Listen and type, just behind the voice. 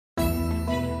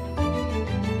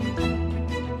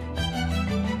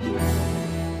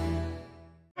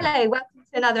welcome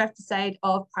to another episode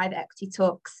of Private Equity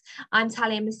Talks. I'm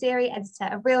Talia Masiri,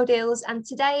 editor of Real Deals, and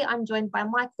today I'm joined by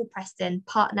Michael Preston,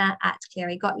 partner at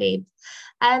Cleary Gottlieb.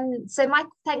 So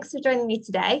Michael, thanks for joining me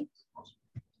today.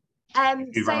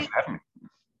 Thank you very much for having me.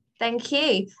 Thank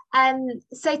you.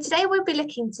 So today we'll be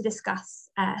looking to discuss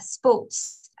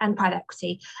sports and private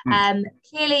equity.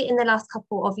 Clearly in the last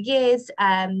couple of years,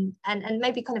 and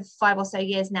maybe kind of 5 or so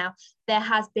years now, there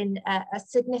has been a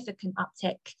significant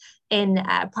uptick in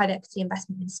private equity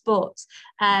investment in sports.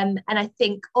 And I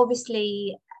think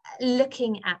obviously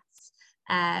looking at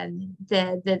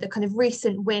the kind of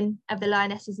recent win of the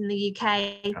Lionesses in the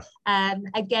UK,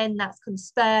 again, that's kind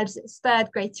of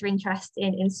spurred greater interest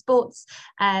in sports.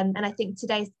 And I think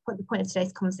the point of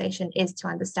today's conversation is to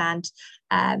understand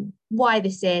why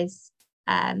this is,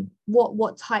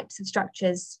 what types of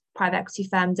structures private equity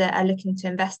firms are looking to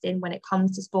invest in when it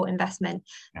comes to sport investment,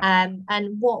 and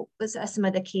what are some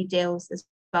of the key deals as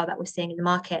well that we're seeing in the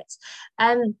market.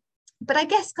 But I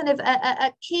guess kind of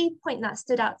a key point that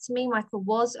stood out to me, Michael,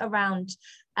 was around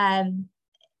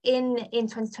in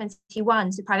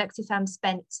 2021, so private equity firms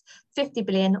spent 50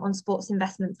 billion on sports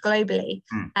investments globally,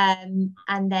 and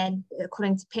then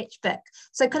according to PitchBook.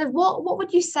 So kind of what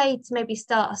would you say to maybe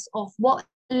start us off? What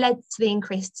led to the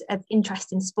increase of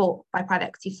interest in sport by private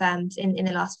equity firms in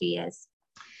the last few years?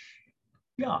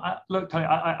 Yeah, look,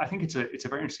 I think it's a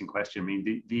very interesting question. I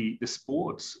mean, the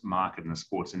sports market and the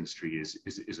sports industry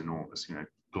is enormous. You know,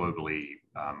 globally,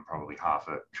 probably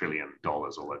 $500 billion,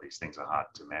 although these things are hard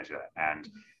to measure. And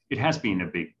it has been a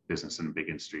big business and a big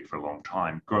industry for a long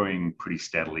time, growing pretty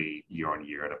steadily year on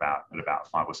year at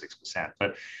about 5 or 6%.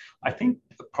 But I think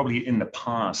probably in the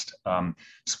past,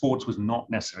 sports was not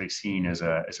necessarily seen as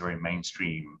a very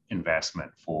mainstream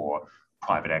investment for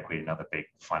private equity and other big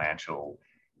financial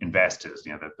investors.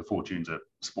 You know, the fortunes of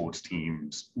sports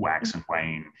teams wax and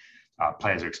wane.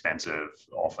 Players are expensive.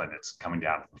 Often it's coming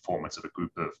down to the performance of a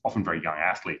group of often very young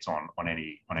athletes on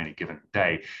any given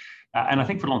day. And I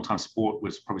think for a long time, sport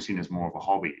was probably seen as more of a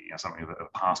hobby, something of a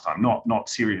pastime, not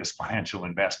serious financial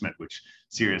investment, which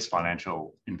serious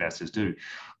financial investors do.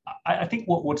 I think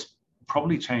what's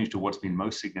probably changed, or what's been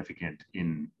most significant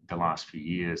in the last few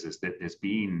years, is that there's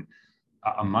been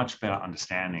a much better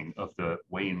understanding of the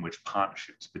way in which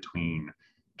partnerships between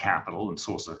capital and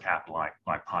sources of capital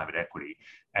like private equity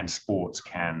and sports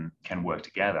can work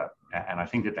together. And I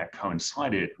think that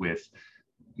coincided with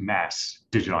mass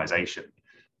digitalization,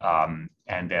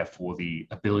 and therefore the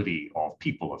ability of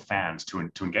people, of fans, to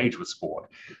engage with sport,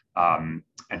 and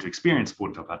to experience sport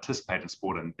and to participate in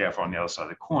sport, and therefore on the other side of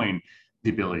the coin, the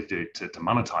ability to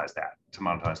monetize that, to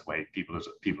monetize the way people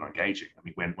are engaging. I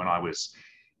mean, when I was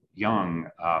young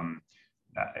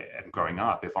and growing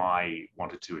up, if I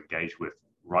wanted to engage with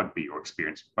rugby or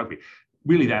experience rugby,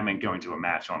 really that meant going to a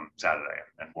match on Saturday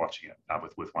and watching it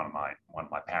with one of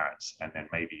my parents, and then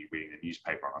maybe reading the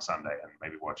newspaper on a Sunday and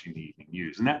maybe watching the evening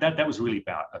news. And that was really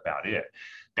about it.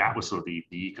 That was sort of the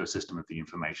ecosystem of the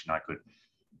information I could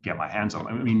get my hands on.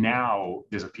 I mean, now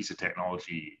there's a piece of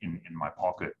technology in my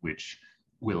pocket which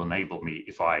will enable me,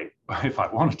 if I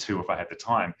wanted to, if I had the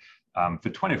time, for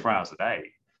 24 hours a day,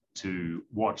 to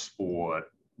watch sport,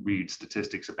 read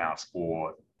statistics about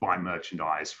sport, buy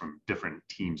merchandise from different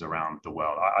teams around the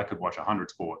world. I could watch 100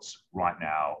 sports right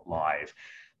now live,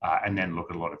 and then look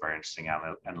at a lot of very interesting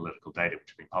analytical data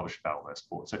which have been published about all those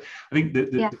sports. So I think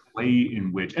the way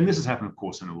in which, and this has happened, of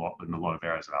course, in a lot of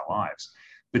areas of our lives,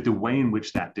 but the way in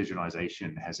which that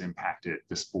digitalization has impacted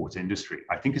the sports industry,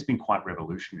 I think has been quite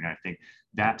revolutionary. I think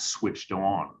that switched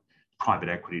on private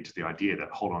equity to the idea that,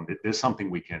 hold on, there's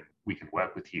something we can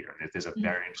work with here, and there's a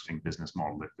very interesting business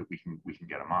model that we can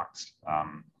get amongst.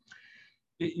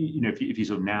 You know, if you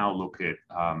sort of now look at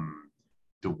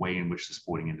the way in which the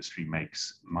sporting industry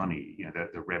makes money, you know,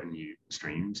 the revenue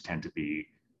streams tend to be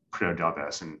pretty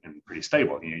diverse and pretty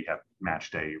stable. You know, you have match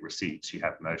day receipts, you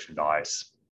have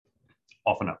merchandise,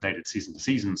 often updated season to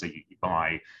season, so you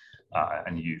buy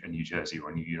a new jersey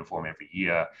or a new uniform every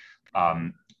year.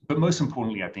 But most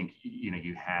importantly, I think, you know,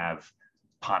 you have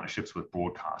partnerships with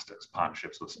broadcasters,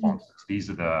 partnerships with sponsors. These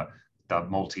are the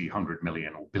multi-hundred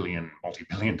million or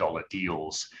multi-billion dollar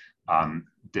deals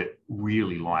that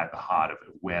really lie at the heart of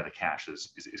where the cash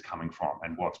is coming from,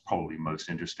 and what's probably most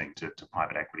interesting to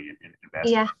private equity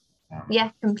investors.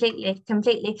 Yeah,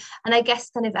 completely. And I guess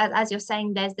kind of as you're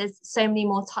saying, there's so many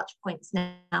more touch points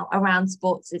now around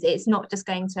sports. It's not just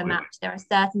going to a match. There are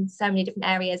so many different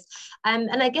areas. And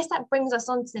I guess that brings us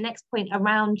on to the next point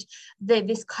around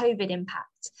this COVID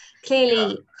impact.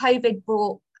 Clearly, COVID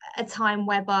brought a time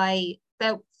whereby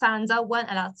their fans weren't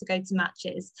allowed to go to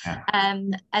matches. Yeah.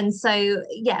 And so,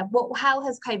 yeah, how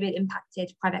has COVID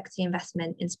impacted private equity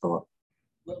investment in sport?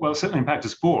 Well, it certainly impacted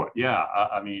sport. Yeah,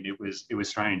 I mean, it was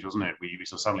strange, wasn't it? We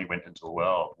suddenly went into a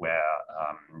world where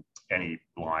any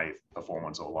live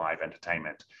performance or live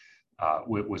entertainment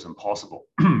was impossible.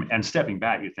 And stepping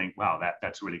back, you think, wow,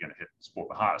 that's really going to hit sport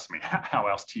the hardest. I mean, how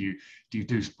else do you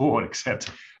do sport except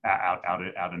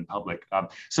out in public?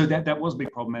 So that was a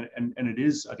big problem, and it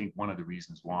is, I think, one of the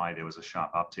reasons why there was a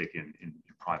sharp uptick in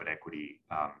private equity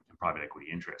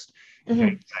interest.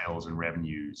 Mm-hmm. Sales and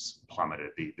revenues plummeted.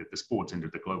 The sports into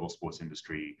the global sports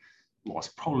industry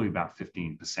lost probably about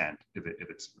 15% of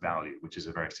its value, which is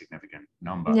a very significant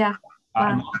number. Yeah. Wow.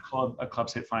 And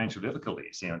clubs hit financial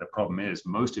difficulties. The problem is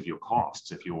most of your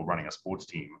costs, if you're running a sports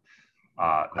team,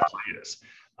 the players.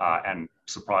 And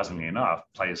surprisingly enough,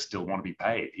 players still want to be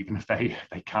paid, even if they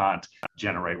can't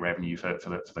generate revenue for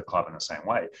the club in the same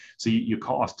way. So your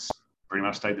costs pretty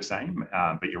much stayed the same,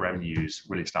 but your revenues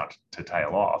really start to tail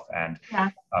off. And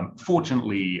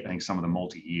fortunately, I think some of the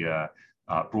multi-year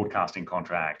broadcasting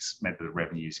contracts meant that the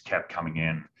revenues kept coming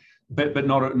in. But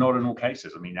not in all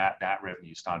cases. I mean, that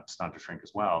revenue started to shrink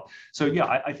as well. So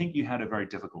yeah, I think you had a very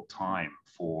difficult time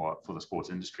for the sports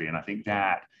industry, and I think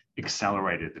that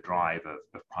accelerated the drive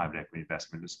of private equity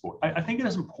investment in sport. I think it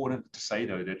is important to say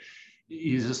though that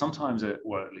is sometimes,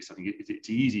 or at least I think it's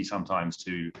easy sometimes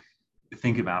to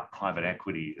think about private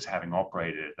equity as having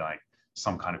operated like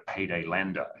some kind of payday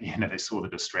lender. They saw the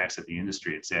distress of the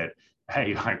industry and said,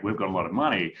 "Hey, like we've got a lot of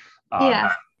money.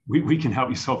 We can help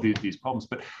you solve these problems."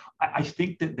 But I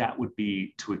think that would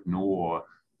be to ignore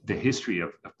the history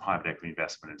of private equity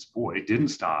investment in sport. It didn't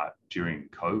start during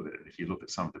COVID. If you look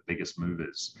at some of the biggest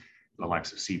movers, the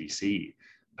likes of CVC,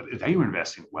 they were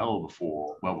investing well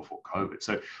before COVID.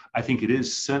 So I think it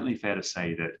is certainly fair to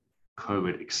say that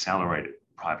COVID accelerated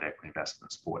private equity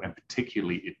investment in sport, and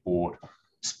particularly it brought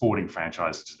sporting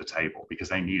franchises to the table because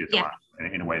they needed the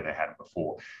money in a way they hadn't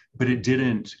before. But it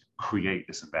didn't create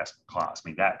this investment class. I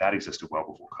mean, that existed well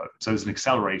before COVID. So it's an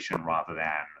acceleration rather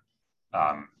than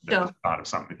the start of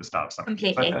something.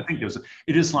 Completely. So I think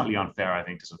it is slightly unfair, I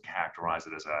think, to sort of characterize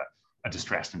it as a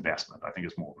distressed investment. I think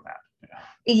it's more than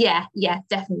that. Yeah,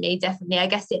 definitely. I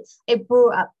guess it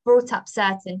brought up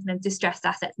certain kind of distressed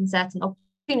assets and certain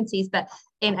opportunities, but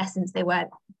in essence, they weren't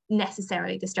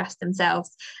necessarily distressed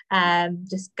themselves.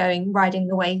 Just riding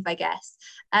the wave, I guess.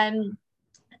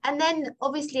 And then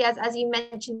obviously, as you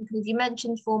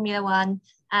mentioned Formula One,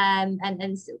 and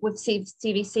with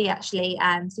CVC actually,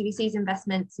 CVC's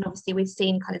investments, and obviously we've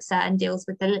seen kind of certain deals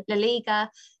with the La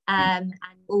Liga, and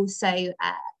also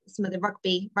some of the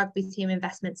rugby team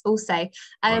investments also.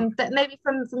 But maybe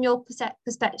from your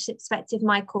perspective,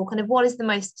 Michael, kind of what is the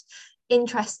most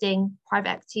interesting private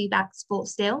equity-backed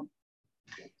sports deal?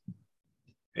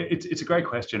 It's a great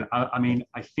question. I mean,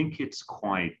 I think it's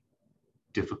quite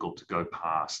difficult to go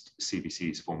past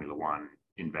CVC's Formula One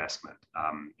investment.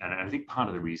 And I think part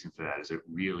of the reason for that is it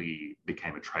really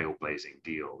became a trailblazing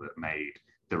deal that made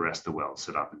the rest of the world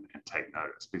sit up and take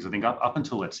notice. Because I think up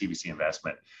until that CVC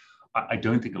investment, I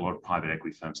don't think a lot of private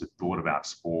equity firms had thought about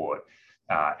sport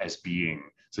as being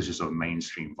such a sort of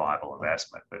mainstream viable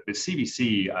investment. But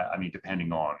CVC, I mean,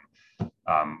 depending on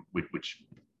which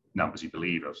numbers you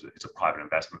believe, it's a private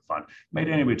investment fund, made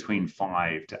anywhere between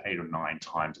 5 to 8 or 9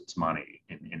 times its money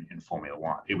in Formula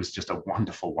One. It was just a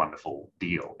wonderful, wonderful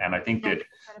deal. And I think that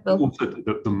also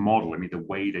the model, I mean, the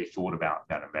way they thought about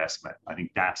that investment, I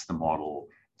think that's the model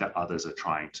that others are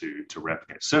trying to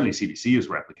replicate. Certainly CVC is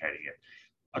replicating it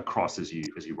across, as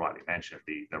you rightly mentioned,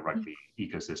 the rugby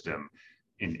ecosystem,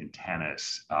 in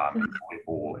tennis, in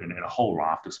volleyball, in a whole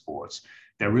raft of sports.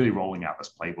 They're really rolling out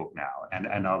this playbook now,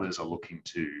 and others are looking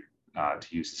to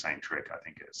use the same trick, I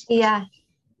think is. Yeah,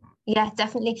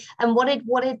 definitely. And what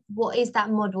is that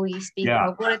model you speak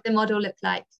of? What did the model look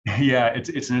like? Yeah, it's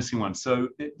an interesting one. So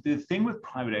the thing with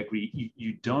private equity,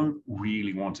 you don't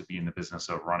really want to be in the business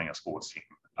of running a sports team.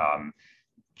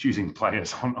 Choosing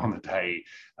players on the day,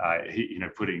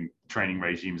 putting training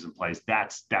regimes in place,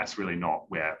 that's really not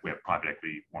where private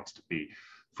equity wants to be,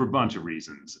 for a bunch of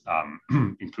reasons,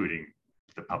 including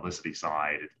the publicity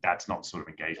side. That's not sort of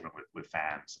engagement with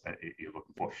fans that you're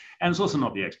looking for, and it's also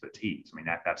not the expertise. I mean,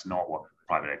 that's not what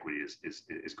private equity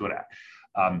is good at.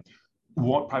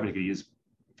 What private equity is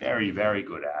very, very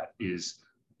good at is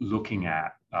looking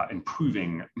at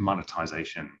improving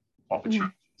monetization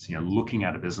opportunities. Looking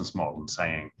at a business model and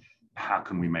saying, how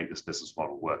can we make this business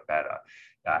model work better?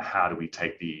 How do we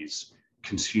take these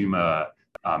consumer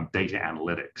data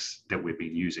analytics that we've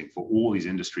been using for all these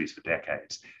industries for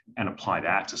decades and apply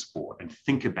that to sport, and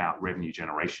think about revenue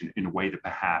generation in a way that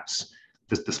perhaps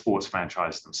the sports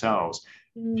franchises themselves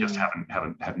just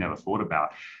have never thought about.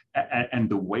 And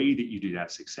the way that you do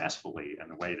that successfully, and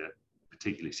the way that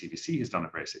particularly CVC has done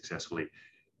it very successfully,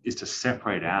 is to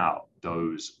separate out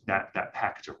that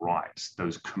package of rights,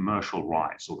 those commercial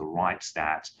rights, or the rights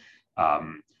that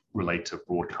relate to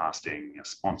broadcasting,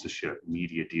 sponsorship,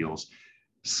 media deals.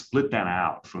 Split that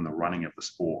out from the running of the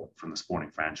sport, from the sporting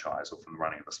franchise, or from the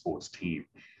running of the sports team.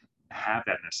 Have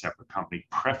that in a separate company,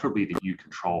 preferably that you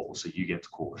control, so you get to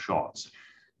call the shots.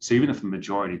 So even if the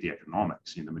majority of the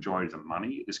economics, the majority of the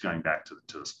money is going back to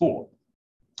the sport,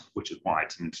 which is why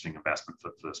it's an interesting investment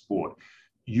for the sport,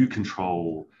 you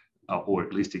control or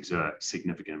at least exert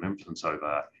significant influence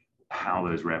over how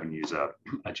those revenues are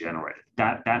generated.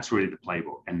 That's really the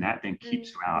playbook, and that then keeps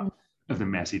you out of the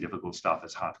messy, difficult stuff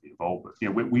that's hard to be involved with.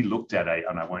 We looked at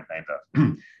and I won't name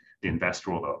the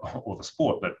investor or the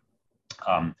sport, but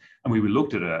and we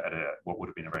looked at what would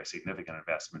have been a very significant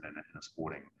investment in a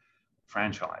sporting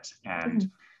franchise,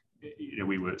 and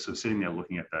we were sort of sitting there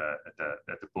looking at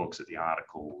the books, at the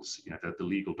articles, the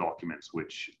legal documents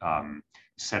which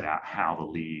set out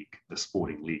how the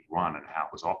sporting league run and how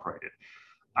it was operated.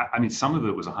 I mean, some of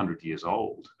it was 100 years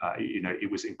old.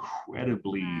 It was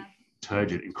incredibly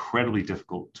turgid, incredibly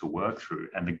difficult to work through,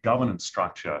 and the governance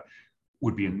structure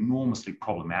would be enormously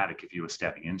problematic if you were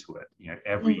stepping into it.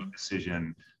 Every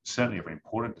decision, certainly every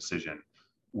important decision,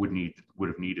 would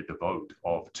have needed the vote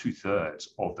of 2/3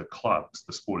 of the clubs,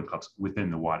 the sporting clubs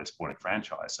within the wider sporting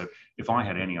franchise. So if I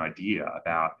had any idea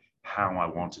about how I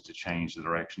wanted to change the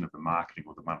direction of the marketing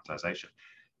or the monetization,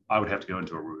 I would have to go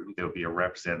into a room. There would be a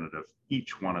representative of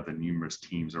each one of the numerous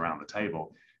teams around the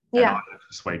table. And I would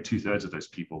persuade 2/3 of those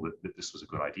people that this was a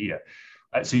good idea.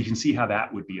 So you can see how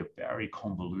that would be a very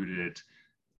convoluted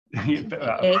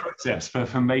process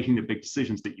for making the big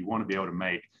decisions that you want to be able to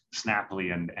make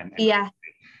snappily and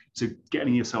so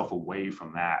getting yourself away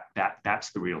from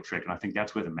that's the real trick. And I think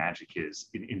that's where the magic is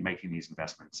in making these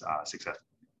investments successful.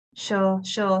 Sure.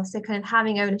 So kind of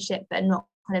having ownership, but not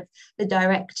kind of the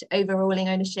direct overruling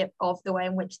ownership of the way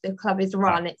in which the club is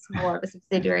run. It's more of a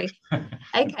subsidiary.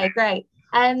 Okay, great.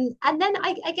 And then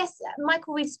I guess,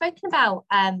 Michael, we've spoken about,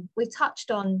 we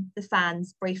touched on the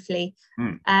fans briefly.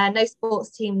 No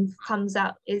sports team comes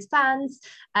out as fans.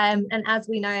 And as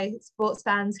we know, sports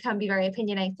fans can be very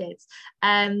opinionated.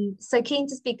 So keen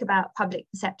to speak about public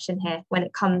perception here when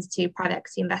it comes to private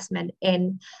equity investment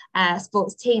in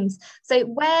sports teams. So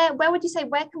where would you say,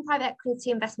 where can private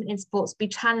equity investment in sports be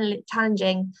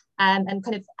challenging, and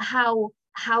kind of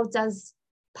how does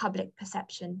public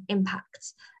perception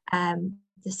impact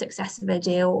the success of a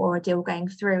deal, or a deal going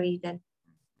through even?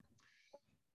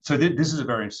 So this is a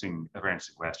very interesting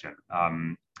question,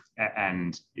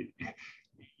 and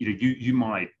you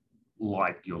might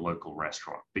like your local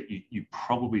restaurant, but you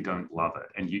probably don't love it,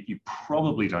 and you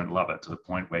probably don't love it to the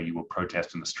point where you will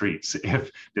protest in the streets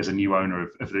if there's a new owner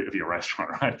of your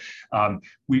restaurant, right?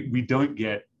 We don't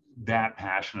get that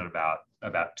passionate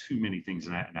about too many things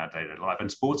in our day-to-day life,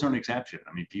 and sports are an exception.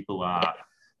 I mean, people are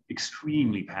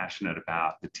extremely passionate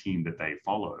about the team that they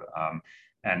follow,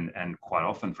 and quite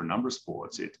often for a number of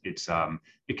sports, it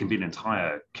can be an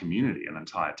entire community, an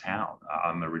entire town.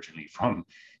 I'm originally from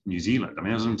New Zealand. I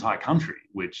mean, there's an entire country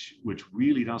which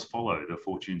really does follow the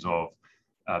fortunes of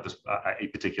a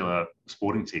particular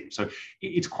sporting team. So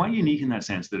it's quite unique in that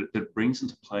sense that it brings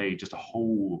into play just a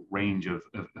whole range of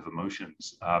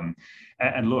emotions.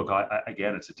 And look,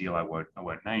 again, it's a deal I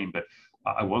won't name, but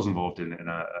I was involved in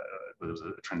there was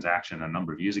a transaction a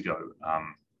number of years ago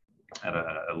at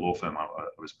a law firm I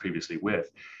was previously with.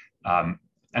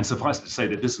 And suffice it to say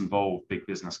that this involved big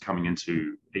business coming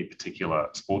into a particular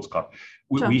sports club.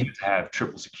 We had to have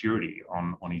triple security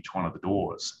on each one of the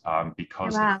doors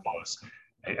because there was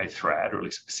a threat, or at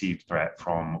least a perceived threat,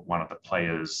 from one of the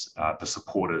players, the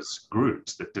supporters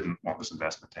groups that didn't want this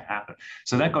investment to happen.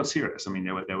 So that got serious. I mean,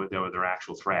 there were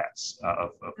actual threats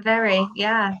of very,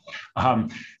 yeah.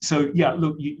 So yeah,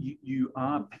 look, you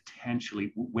are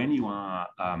potentially, when you are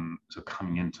sort of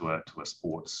coming into a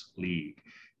sports league,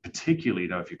 particularly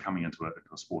though if you're coming into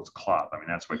a sports club, I mean,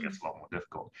 that's where it gets a lot more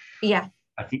difficult. Yeah,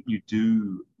 I think you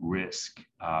do risk,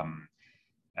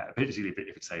 particularly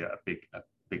if it's a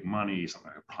big money,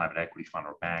 something like a private equity fund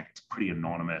or a bank, it's pretty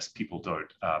anonymous. People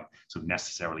don't sort of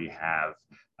necessarily have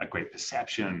a great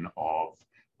perception of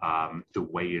the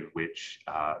way in which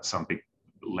some big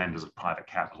lenders of private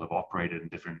capital have operated in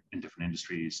different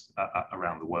industries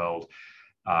around the world.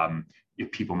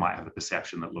 If people might have the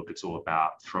perception that, look, it's all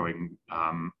about throwing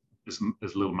as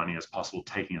little money as possible,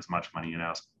 taking as much money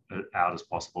out as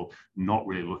possible, not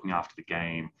really looking after the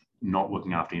game, not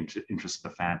looking after interests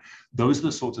of the fan. Those are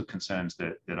the sorts of concerns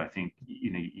that I think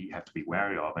you have to be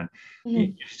wary of.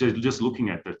 And so just looking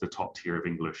at the top tier of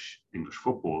English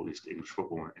football, at least English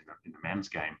football in the men's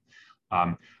game,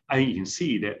 I think you can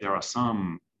see that there are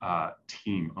some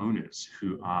team owners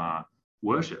who are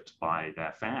worshipped by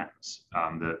their fans.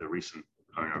 The recent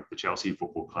owner of the Chelsea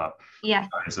Football Club,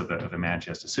 owners of the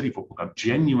Manchester City Football Club,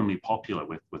 genuinely popular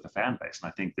with the fan base. And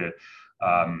I think that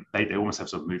they almost have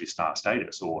sort of movie star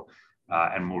status, or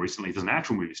and more recently, there's an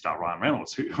actual movie star, Ryan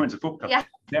Reynolds, who owns a football club. Yeah.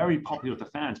 Very popular with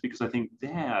the fans, because I think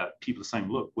people are saying,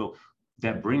 look, well,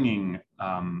 they're bringing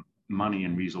money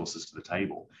and resources to the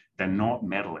table. They're not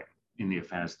meddling in the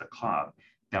affairs of the club.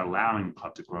 They're allowing the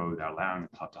club to grow. They're allowing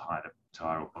the club to hire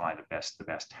the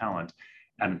best talent,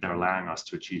 and they're allowing us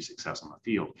to achieve success on the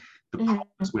field. The problem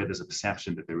is where there's a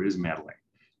perception that there is meddling,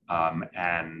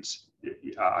 and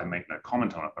I make no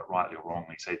comment on it, but rightly or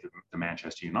wrongly, say the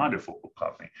Manchester United Football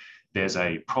Club, there's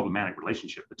a problematic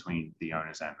relationship between the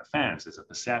owners and the fans. There's a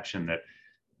perception that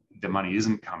the money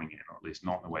isn't coming in, or at least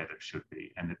not in the way that it should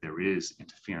be, and that there is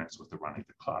interference with the running of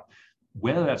the club.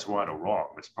 Whether that's right or wrong,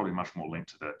 it's probably much more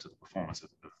linked to the performance of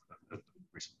the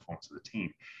recent performance of the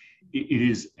team. It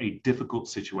is a difficult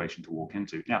situation to walk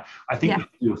into. Now, I think we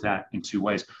deal with that in two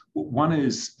ways. One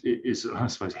is I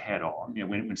suppose head on.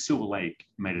 When Silver Lake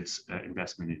made its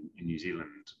investment in New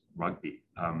Zealand rugby,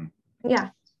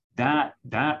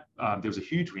 there was a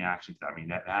huge reaction to that. I mean,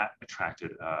 that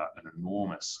attracted an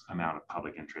enormous amount of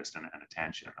public interest and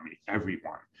attention. I mean,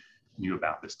 everyone knew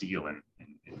about this deal in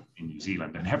New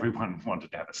Zealand, and everyone wanted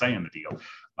to have a say in the deal.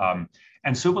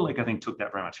 And Silver Lake, I think, took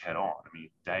that very much head on. I mean,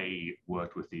 they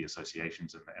worked with the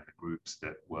associations and the groups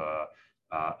that were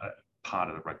part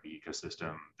of the rugby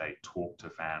ecosystem. They talked to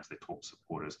fans, they talked to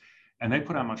supporters, and they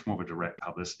put out much more of a direct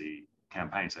publicity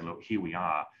campaign saying, look, here we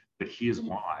are, but here's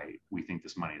why we think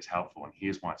this money is helpful, and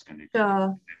here's why it's going to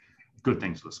do good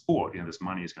things for the sport. This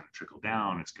money is going to trickle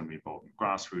down. It's going to be involved in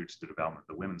grassroots, the development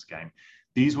of the women's game.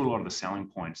 These were a lot of the selling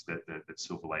points that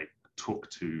Silver Lake took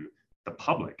to the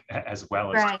public, as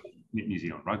well as New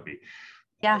Zealand rugby.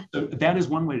 Yeah. So that is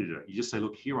one way to do it. You just say,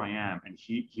 look, here I am, and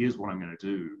here's what I'm going to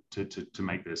do to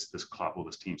make this club or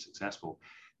this team successful.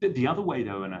 The other way,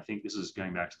 though, and I think this is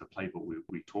going back to the playbook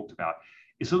we talked about,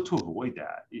 is to avoid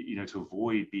that, to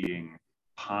avoid being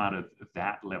part of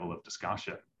that level of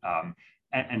discussion.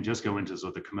 And just go into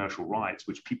sort of the commercial rights,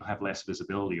 which people have less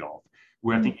visibility of,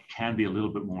 where I think it can be a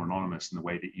little bit more anonymous in the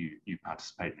way that you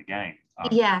participate in the game.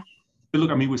 But look,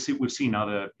 I mean, we've seen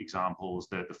other examples,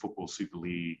 the Football Super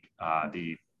League,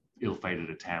 the ill-fated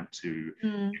attempt to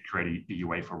create a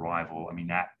UEFA rival. I mean,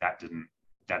 that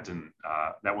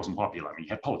wasn't popular. I mean, you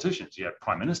had politicians, you had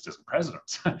prime ministers and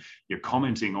presidents, you're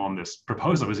commenting on this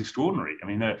proposal. It was extraordinary. I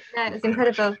mean, it was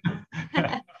incredible.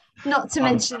 Not to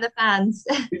mention the fans.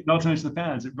 Not to mention the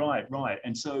fans, right.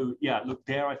 And so, look,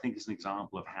 there I think is an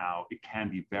example of how it can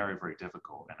be very, very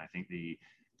difficult. And I think the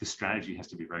strategy has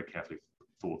to be very carefully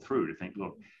thought through to think,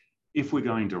 look, if we're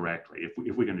going directly, if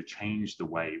we're going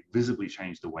to visibly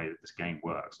change the way that this game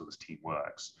works or this team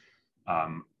works,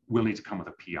 we'll need to come with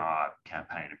a PR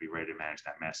campaign and be ready to manage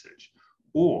that message.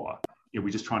 Or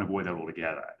we just try and avoid that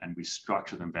altogether, and we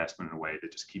structure the investment in a way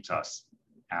that just keeps us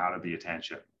out of the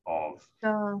attention of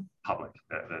public,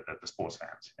 the sports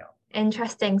fans.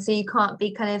 Interesting. So you can't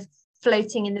be kind of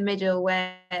floating in the middle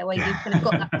where you've kind of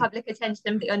got that public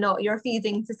attention, but you're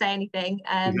refusing to say anything.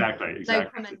 Exactly. No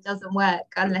comment doesn't work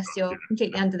unless you're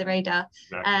completely under the radar.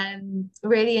 Exactly.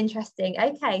 Really interesting.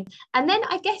 Okay. And then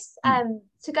I guess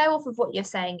to go off of what you're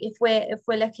saying, if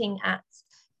we're looking at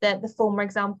the former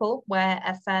example where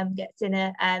a firm gets in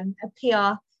a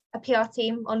PR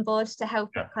team on board to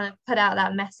help kind of put out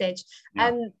that message.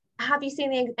 Have you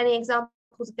seen any examples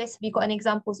of this? Have you got any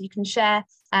examples you can share?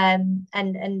 And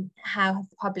how have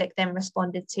the public then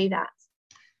responded to that?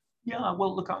 Yeah,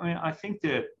 well, look, I mean, I think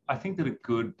that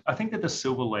the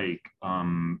Silver Lake,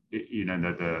 the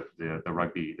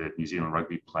rugby, the New Zealand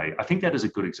rugby play, I think that is a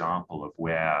good example of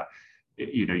where,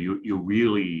 you're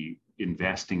really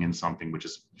investing in something which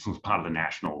is part of the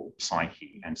national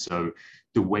psyche. And so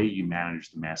the way you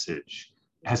manage the message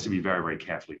has to be very, very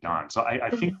carefully done. So I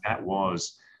think that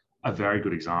was a very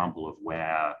good example of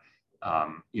where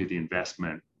the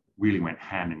investment really went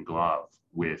hand in glove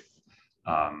with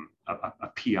a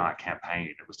PR campaign.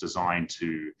 It was designed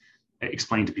to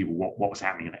explain to people what was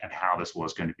happening and how this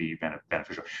was going to be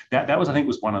beneficial. That was, I think,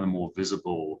 was one of the more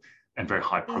visible and very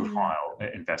high profile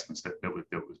investments that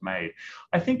was made.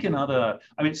 I think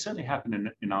it certainly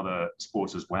happened in other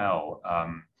sports as well,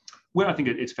 where I think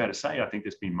it's fair to say, I think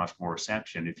there's been much more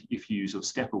reception. If you sort of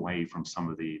step away from some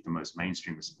of the most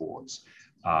mainstream of sports,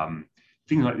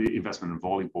 things like the investment in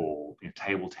volleyball,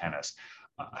 table tennis,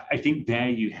 I think there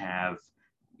you have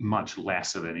much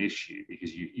less of an issue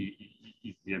because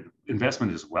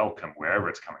investment is welcome wherever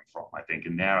it's coming from, I think.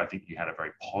 And there, I think you had a very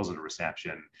positive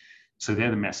reception. So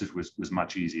there, the message was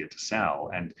much easier to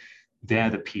sell. And there,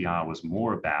 the PR was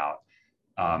more about,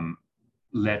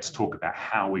 let's talk about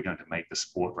how we're going to make the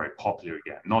sport very popular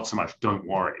again. Not so much, don't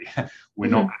worry, we're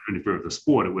not going to interfere with the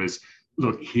sport. It was,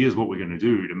 look, here's what we're going to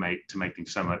do to make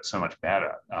things so much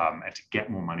better, and to get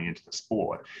more money into the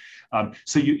sport.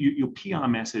 So your PR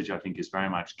message, I think, is very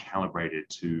much calibrated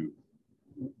to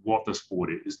what the sport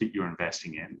is that you're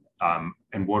investing in,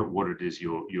 and what it is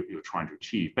you're trying to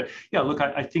achieve. But yeah, look,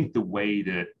 I think the way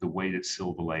that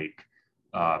Silver Lake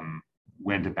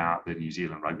went about the New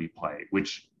Zealand rugby play,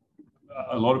 which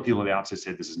a lot of people at the outset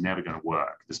said this is never going to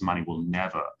work. This money will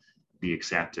never be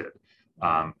accepted.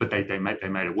 But they made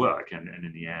it work, and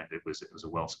in the end, it was a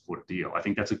well-supported deal. I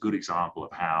think that's a good example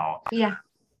of how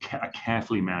a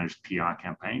carefully managed PR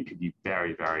campaign could be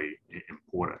very, very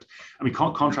important. I mean,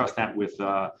 contrast that with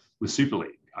Super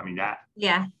League. I mean, that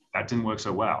didn't work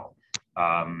so well,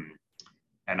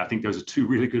 and I think those are two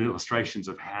really good illustrations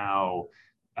of how.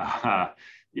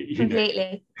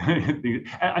 Completely.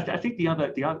 I think the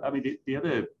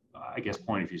other, I guess,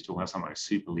 point if you're talking about something like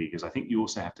Super League is I think you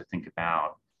also have to think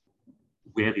about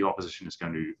where the opposition is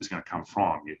going to come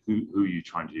from. Who are you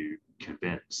trying to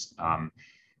convince?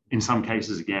 In some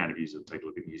cases, again, if you take a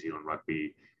look at New Zealand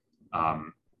rugby,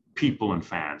 people and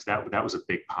fans, that was a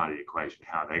big part of the equation,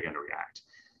 how they're going to react.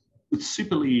 With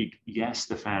Super League, yes,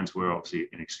 the fans were obviously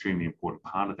an extremely important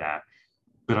part of that.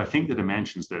 But I think the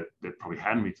dimensions that probably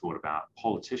hadn't been thought about,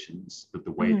 politicians,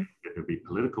 the way that there'd be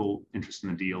political interest in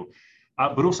the deal,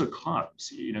 but also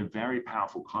clubs, very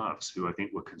powerful clubs who I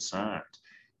think were concerned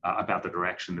about the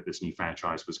direction that this new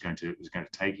franchise was going to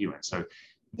take you in. So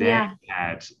there you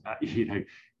had,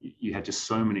 you had just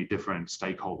so many different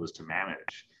stakeholders to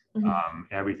manage,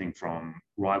 everything from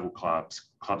rival clubs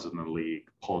in the league,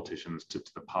 politicians to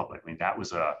the public. I mean, that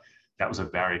was a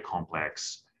very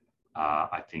complex,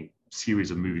 I think,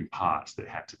 series of moving parts that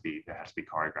had to be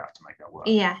choreographed to make that work.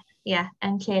 Yeah,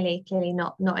 and clearly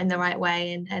not in the right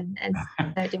way, and so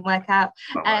it didn't work out.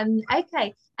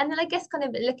 Okay, and then I guess kind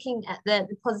of looking at the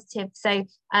positive. So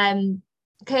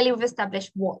clearly we've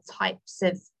established what types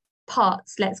of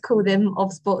parts, let's call them,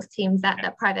 of sports teams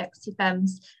that private equity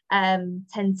firms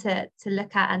tend to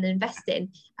look at and invest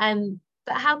in.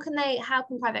 But how can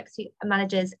private equity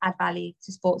managers add value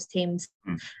to sports teams?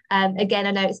 Again,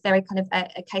 I know it's very kind of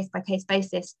a case by case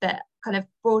basis, but kind of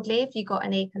broadly, if you got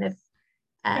any kind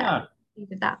of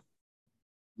views of that.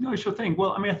 No, sure thing.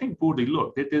 Well, I mean, I think broadly,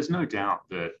 look, there's no doubt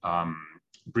that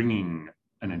bringing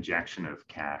an injection of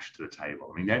cash to the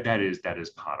table, I mean, that is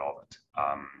part of it.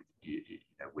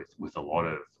 With a lot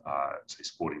of say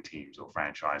sporting teams or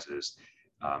franchises,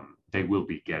 they will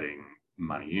be getting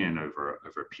money in over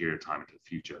a period of time into the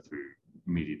future through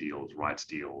media deals, rights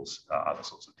deals, other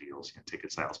sorts of deals,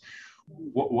 ticket sales.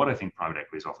 What I think private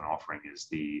equity is often offering is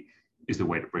the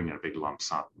way to bring in a big lump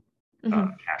sum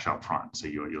cash up front. So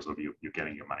you're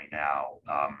getting your money now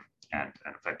and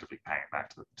effectively paying back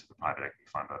to the private equity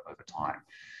fund over time.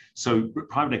 So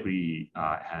private equity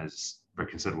has very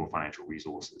considerable financial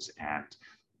resources, and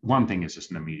one thing is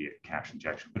just an immediate cash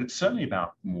injection, but it's certainly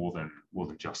about more than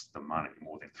just the money,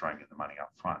 more than throwing in the money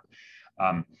up front.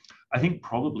 I think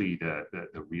probably the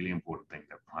really important thing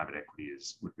that private equity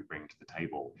would be bringing to the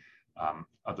table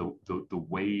are the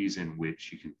ways in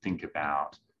which you can think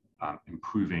about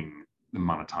improving the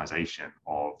monetization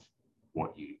of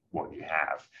what you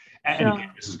have. And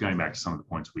again, this is going back to some of the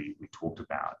points we talked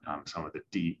about, some of the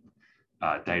deep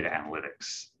data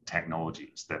analytics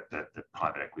technologies that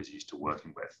private equity is used to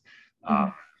working with,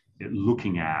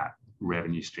 looking at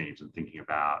revenue streams and thinking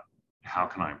about how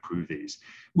can I improve these,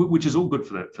 which is all good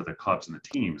for the clubs and the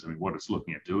teams. I mean, what it's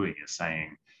looking at doing is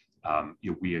saying,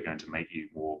 we are going to make you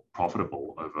more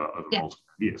profitable over multiple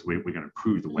years. We're going to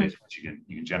improve the ways in which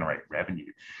you can generate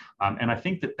revenue, and I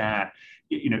think that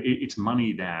it's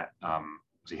money that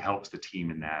helps the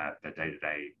team in their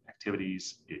day-to-day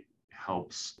activities. It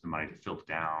helps the money to filter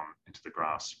down into the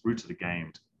grassroots of the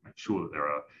game to make sure that there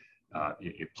are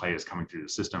players coming through the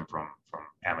system from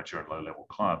amateur and low-level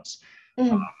clubs.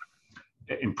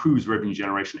 It improves revenue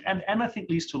generation and I think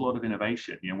leads to a lot of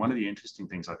innovation. One of the interesting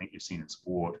things I think you've seen in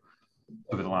sport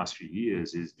over the last few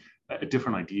years is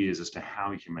different ideas as to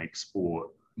how you can make sport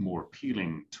more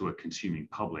appealing to a consuming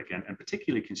public, and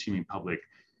particularly consuming public,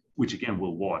 which again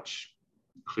will watch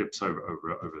clips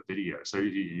over video. So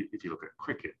if you look at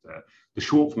cricket, the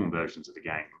short form versions of the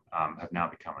game have now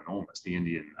become enormous. The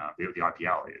Indian, the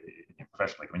IPL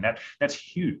professionally, I mean that's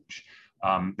huge.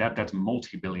 that's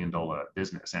multi-billion-dollar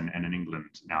business, and in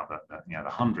England now the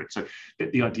 100. So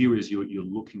the idea is you're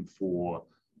looking for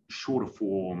shorter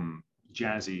form,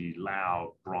 jazzy,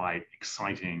 loud, bright,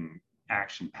 exciting,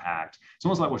 action-packed. It's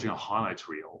almost like watching a highlights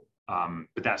reel,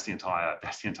 but that's the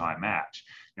entire match.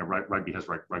 You know, rugby has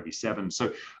rugby 7.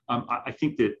 So I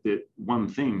think that one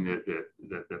thing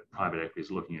that private equity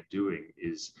is looking at doing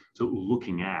is sort of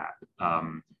looking at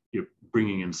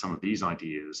bringing in some of these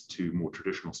ideas to more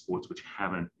traditional sports which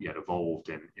haven't yet evolved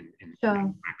in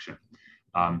action.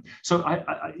 So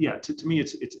to me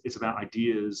it's about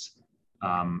ideas,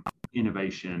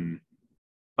 innovation,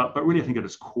 but really I think at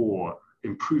its core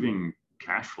improving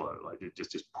cash flow, like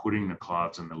just putting the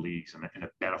clubs and the leagues in a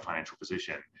better financial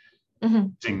position,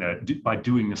 by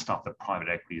doing the stuff that private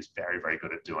equity is very, very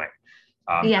good at doing.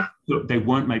 Look, they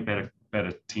won't make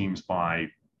better teams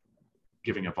by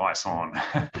giving advice on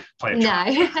player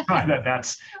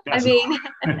that's I mean,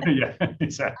 yeah,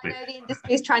 exactly. I know the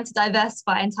industry is trying to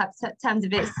diversify in terms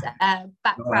of its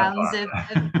backgrounds of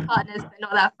partners, but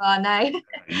not that far, no.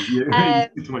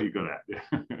 It's what you're good at.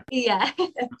 Yeah,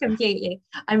 completely.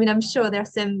 I mean, I'm sure there are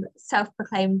some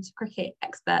self-proclaimed cricket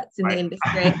experts in the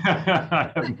industry.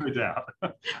 I have no doubt.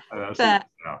 But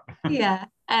yeah.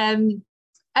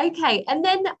 Okay, and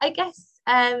then I guess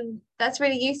that's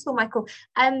really useful, Michael.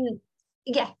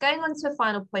 Going on to a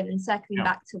final point and circling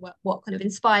back to what kind of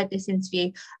inspired this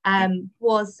interview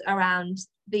was around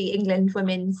the England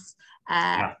women's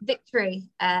victory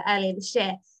earlier this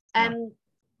year.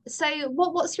 So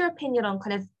what's your opinion on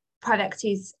kind of private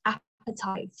equity's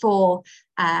appetite for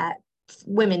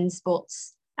women's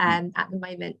sports at the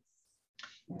moment?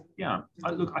 Yeah,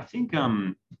 look, I think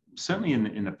certainly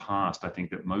in the past, I think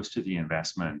that most of the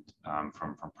investment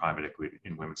from private equity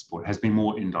in women's sport has been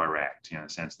more indirect, in the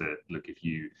sense that, look, if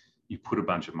you put a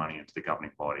bunch of money into the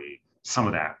governing body, some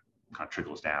of that kind of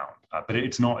trickles down, but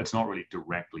it's not really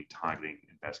directly targeting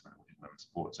investment in women's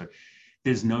sport. So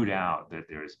there's no doubt that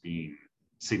there has been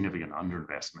significant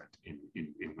underinvestment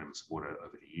in women's sport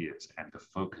over the years, and the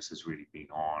focus has really been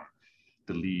on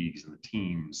the leagues and the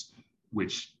teams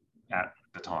which at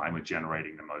the time were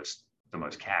generating the most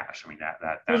cash. I mean,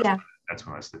 that's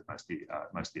where most of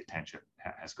the attention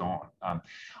has gone.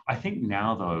 I think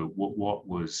now, though, what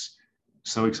was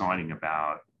so exciting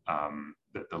about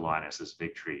the Lionesses'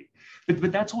 victory,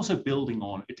 but that's also building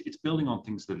on it's building on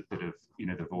things that have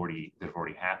that have already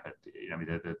happened. I mean,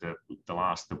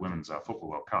 the Women's Football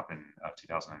World Cup in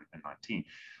 2019,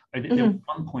 there were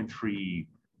 1.3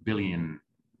 billion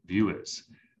viewers.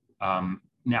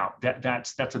 Now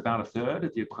that's about a third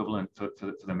of the equivalent for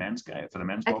the men's game, for the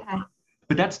men's World Cup.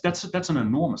 But that's an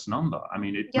enormous number. I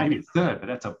mean, it maybe a third, but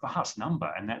that's a vast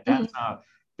number, and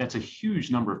that's a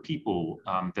huge number of people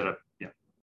that are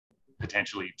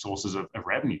potentially sources of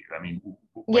revenue. I mean,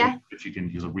 if you can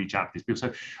reach out to these people.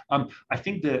 So I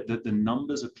think that the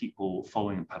numbers of people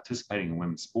following and participating in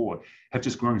women's sport have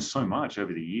just grown so much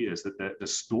over the years that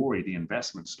the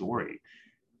investment story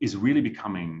is really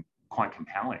becoming quite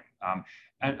compelling.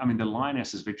 And I mean, the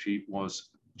Lionesses' victory was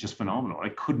just phenomenal.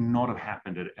 It could not have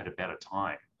happened at a better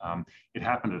time. It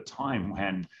happened at a time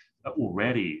when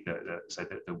already the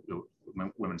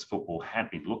women's football had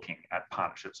been looking at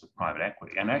partnerships with private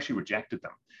equity and actually rejected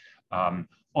them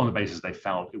on the basis they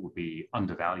felt it would be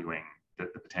undervaluing the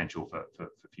potential for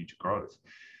future growth.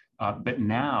 But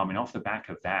now, I mean, off the back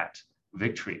of that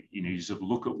victory, you sort of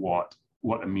look at what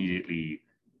immediately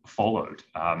followed.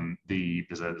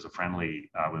 There's a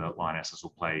friendly where the Lionesses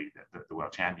will play the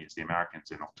world champions, the Americans,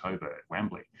 in October at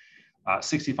Wembley.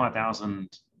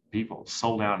 65,000 people,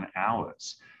 sold out in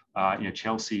hours.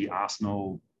 Chelsea,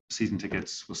 Arsenal season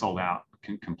tickets were sold out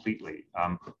completely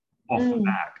off the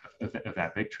back of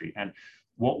that victory. And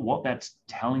what that's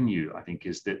telling you, I think,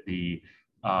 is that the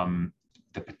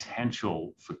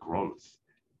potential for growth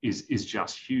is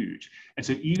just huge. And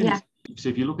so so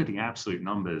if you look at the absolute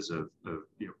numbers of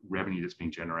revenue that's being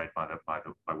generated by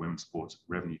women's sports,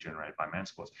 revenue generated by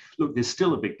men's sports, look, there's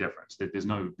still a big difference. There's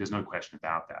no question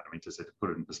about that. I mean, to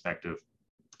put it in perspective,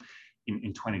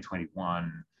 in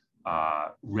 2021,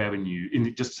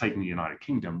 revenue, just taking the United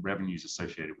Kingdom, revenues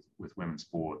associated with women's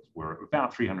sports were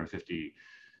about 350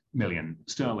 million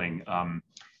sterling.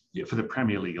 For the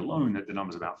Premier League alone, the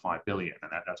number's about 5 billion,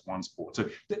 and that's one sport. So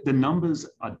the numbers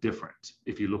are different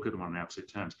if you look at them on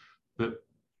absolute terms. But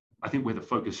I think where the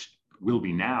focus will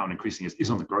be now and increasing is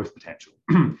on the growth potential.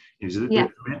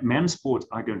 Men's sports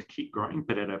are going to keep growing,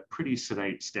 but at a pretty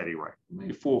steady rate,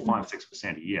 maybe 4, 5,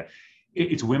 6% a year.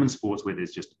 It's women's sports where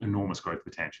there's just enormous growth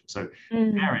potential. So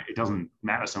there, it doesn't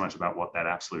matter so much about what that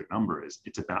absolute number is.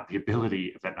 It's about the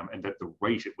ability of that number and the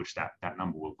rate at which that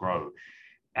number will grow.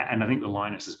 And I think the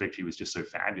Lionesses' victory was just so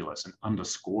fabulous and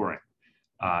underscoring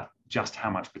just how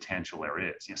much potential there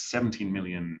is. 17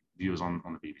 million viewers on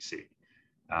the BBC.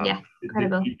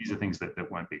 Incredible. These are things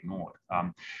that won't be ignored.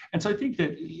 And so I think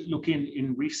that, look,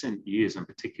 in recent years, and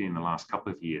particularly in the last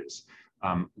couple of years,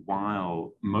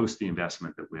 while most of the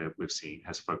investment that we've seen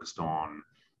has focused on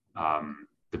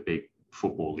the big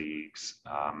football leagues,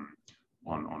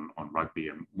 on rugby,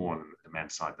 and more on the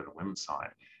men's side than the women's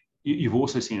side, you've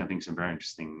also seen, I think, some very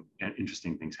interesting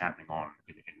things happening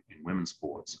in women's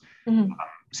sports. Mm-hmm.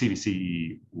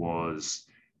 CVC was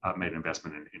made an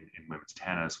investment in women's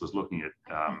tennis, was looking at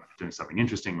doing something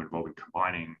interesting involving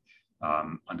combining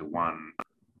under one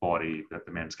body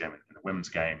the men's game and the women's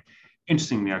game.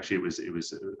 Interestingly, actually, it was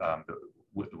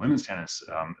the Women's Tennis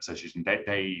Association.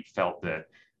 They felt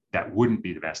that wouldn't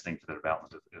be the best thing for the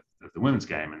development of the women's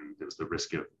game, and there was the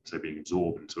risk of being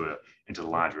absorbed into the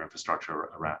larger infrastructure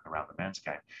around the men's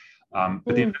game.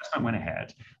 But the investment went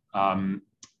ahead.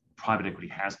 Private equity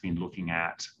has been looking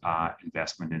at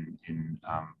investment in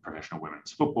professional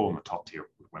women's football, in the top tier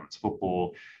of women's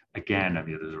football. Again, I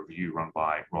mean, there's a review run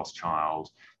by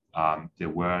Rothschild. There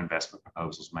were investment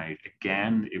proposals made.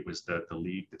 Again, it was the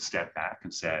league that stepped back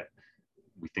and said,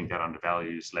 we think that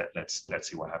undervalues, let's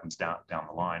see what happens down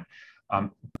the line.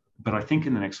 But I think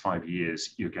in the next 5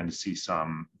 years, you're going to see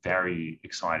some very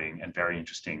exciting and very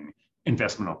interesting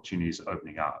investment opportunities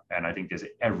opening up. And I think there's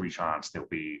every chance there'll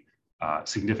be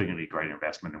significantly greater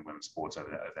investment in women's sports over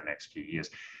the next few years.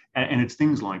 And it's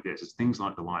things like this, it's things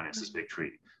like the Lionesses'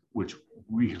 victory, which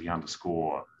really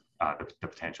underscore the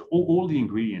potential. All the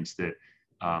ingredients that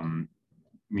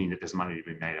mean that there's money to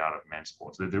be made out of men's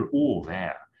sports, they're all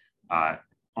there.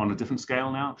 On a different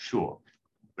scale now, sure,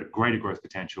 but greater growth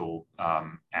potential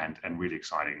and really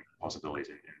exciting possibilities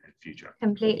in the future.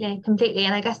 Completely.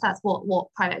 And I guess that's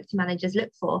what private equity managers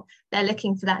look for. They're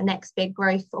looking for that next big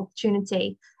growth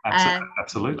opportunity.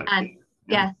 Absolutely. And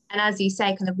and as you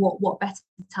say, kind of what better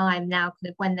time now,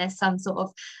 kind of when there's some sort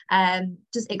of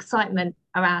just excitement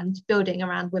around building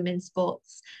around women's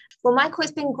sports. Well, Michael,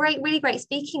 it's been really great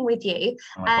speaking with you.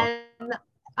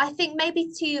 I think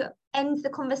maybe to end the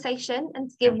conversation and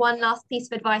to give one last piece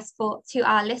of advice to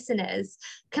our listeners,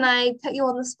 can I put you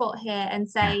on the spot here and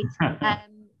say,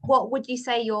 what would you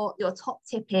say your top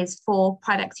tip is for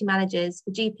private equity managers,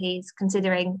 for GPs,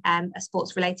 considering a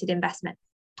sports-related investment?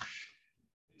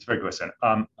 It's a very good question.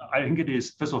 I think it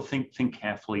is, first of all, think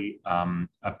carefully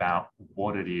about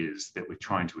what it is that we're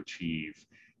trying to achieve,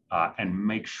 and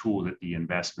make sure that the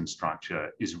investment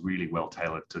structure is really well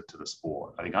tailored to the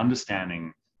sport. I think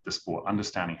understanding the sport,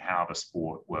 understanding how the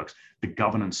sport works, the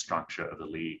governance structure of the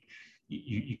league,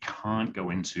 you can't go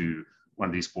into one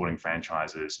of these sporting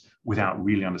franchises without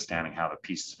really understanding how the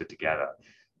pieces fit together.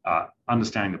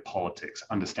 Understanding the politics,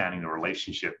 understanding the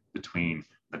relationship between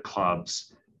the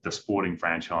clubs, the sporting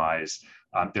franchise.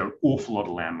 There are an awful lot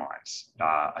of landmines,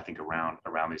 I think, around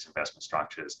these investment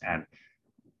structures. And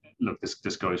look,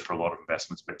 this goes for a lot of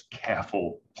investments, but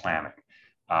careful planning,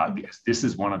 because this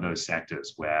is one of those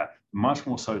sectors where, much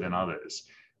more so than others,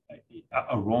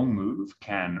 a wrong move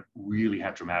can really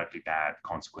have dramatically bad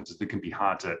consequences that can be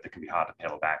hard to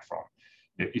pedal back from.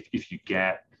 If you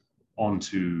get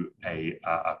onto a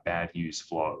bad news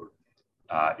flow,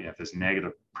 if there's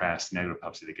negative press, negative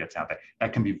publicity that gets out there,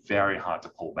 that can be very hard to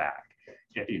pull back.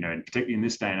 And particularly in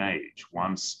this day and age,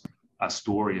 once a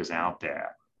story is out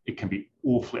there, it can be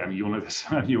awfully, I mean, you'll know this,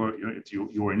 it's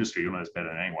your industry, you'll know this better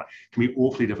than anyone. It can be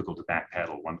awfully difficult to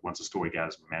backpedal once a story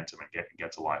gathers momentum and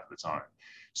gets a life of its own.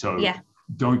 So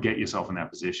don't get yourself in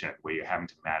that position where you're having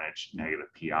to manage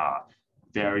negative PR.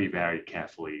 Very, very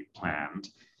carefully planned.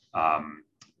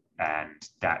 And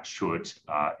that should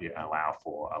allow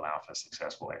for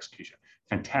successful execution.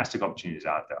 Fantastic opportunities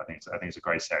out there. I think it's a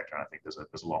great sector, and I think there's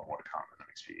a lot more to come in the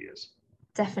next few years.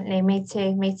 Definitely, me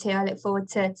too. I look forward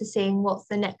to seeing what's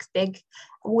the next big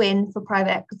win for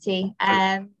private equity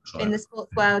in the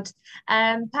sports world.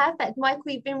 Perfect. Michael,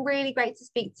 you've been really great to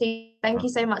speak to you. Thank you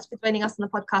so much for joining us on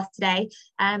the podcast today.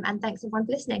 And thanks everyone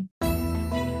for listening.